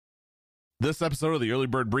This episode of the Early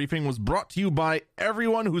Bird Briefing was brought to you by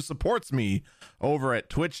everyone who supports me over at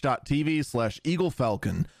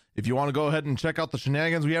twitch.tv/EagleFalcon. If you want to go ahead and check out the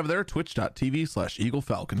shenanigans we have there,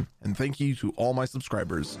 twitch.tv/EagleFalcon. And thank you to all my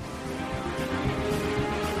subscribers.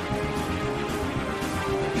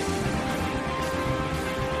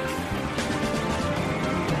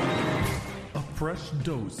 A fresh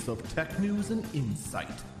dose of tech news and insight.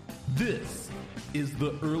 This is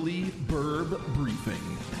the Early Burb Briefing.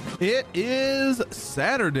 It is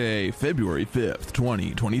Saturday, February 5th,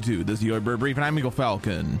 2022. This is the Early Bird Briefing. I'm Eagle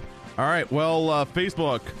Falcon. All right, well,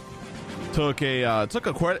 Facebook took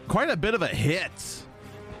quite a bit of a hit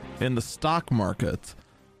in the stock market.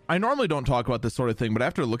 I normally don't talk about this sort of thing, but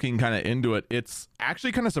after looking kind of into it, it's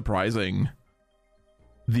actually kind of surprising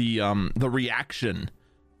the reaction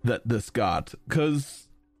that this got, because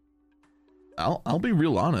I'll be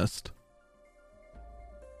real honest.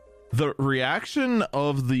 The reaction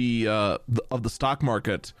of the stock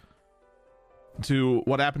market to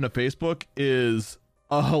what happened to Facebook is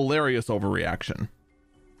a hilarious overreaction.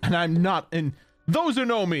 And I'm not, and those who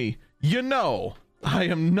know me, you know, I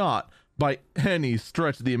am not by any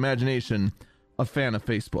stretch of the imagination a fan of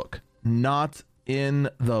Facebook. Not in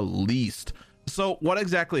the least. So what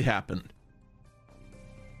exactly happened?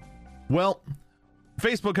 Well,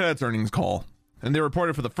 Facebook had its earnings call, and they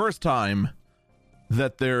reported for the first time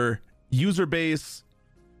that their user base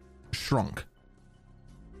shrunk.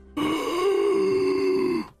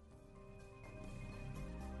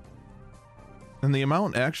 And the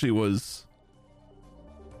amount actually was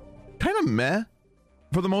kind of meh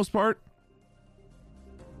for the most part.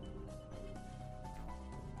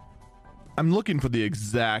 I'm looking for the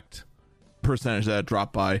exact percentage that it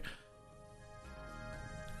dropped by,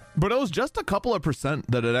 but it was just a couple of percent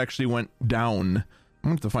that it actually went down. I'm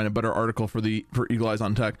going to have to find a better article for Eagle Eyes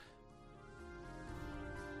on Tech.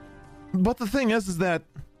 But the thing is that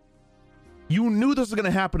you knew this was going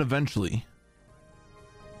to happen eventually.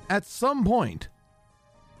 At some point.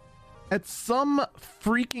 At some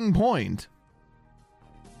freaking point,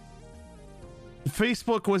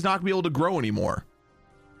 Facebook was not going to be able to grow anymore.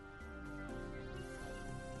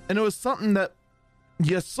 And it was something that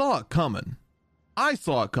you saw it coming. I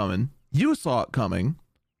saw it coming. You saw it coming.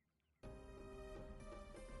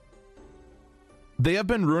 They have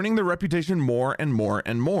been ruining their reputation more and more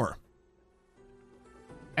and more.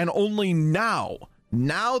 And only now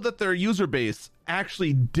that their user base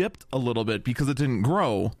actually dipped a little bit because it didn't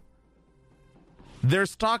grow, their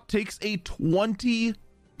stock takes a 20%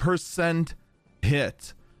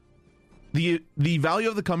 hit. The value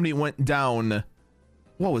of the company went down,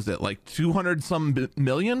 what was it, like 200 some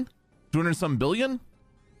billion? Something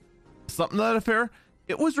to that affair.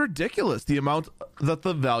 It was ridiculous, the amount that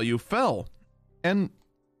the value fell. And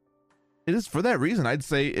it is for that reason I'd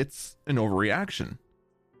say it's an overreaction.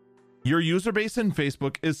 Your user base in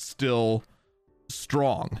Facebook is still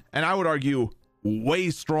strong, and I would argue way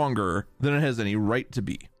stronger than it has any right to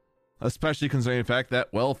be, especially considering the fact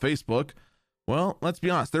that, well, Facebook, well, let's be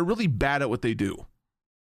honest, they're really bad at what they do.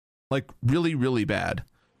 Like really, really bad.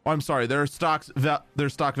 Oh, I'm sorry, their stock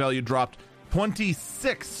value dropped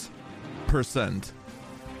 26%.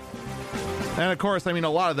 And of course, I mean, a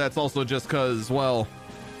lot of that's also just because, well,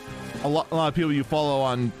 a lot of people you follow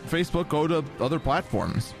on Facebook go to other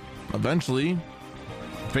platforms. Eventually,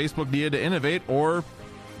 Facebook needed to innovate or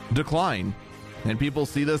decline, and people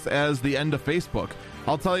see this as the end of Facebook.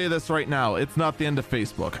 I'll tell you this right now, it's not the end of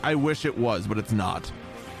Facebook. I wish it was, but it's not.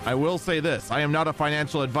 I will say this, I am not a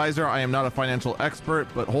financial advisor, I am not a financial expert,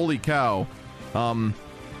 but holy cow,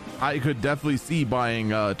 I could definitely see buying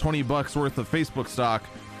 $20 worth of Facebook stock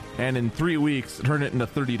and in 3 weeks turn it into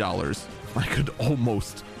 $30. I could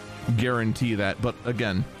almost guarantee that, but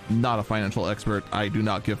again, not a financial expert. I do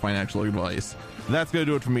not give financial advice. That's gonna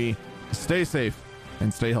do it for me. Stay safe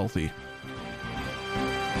and stay healthy.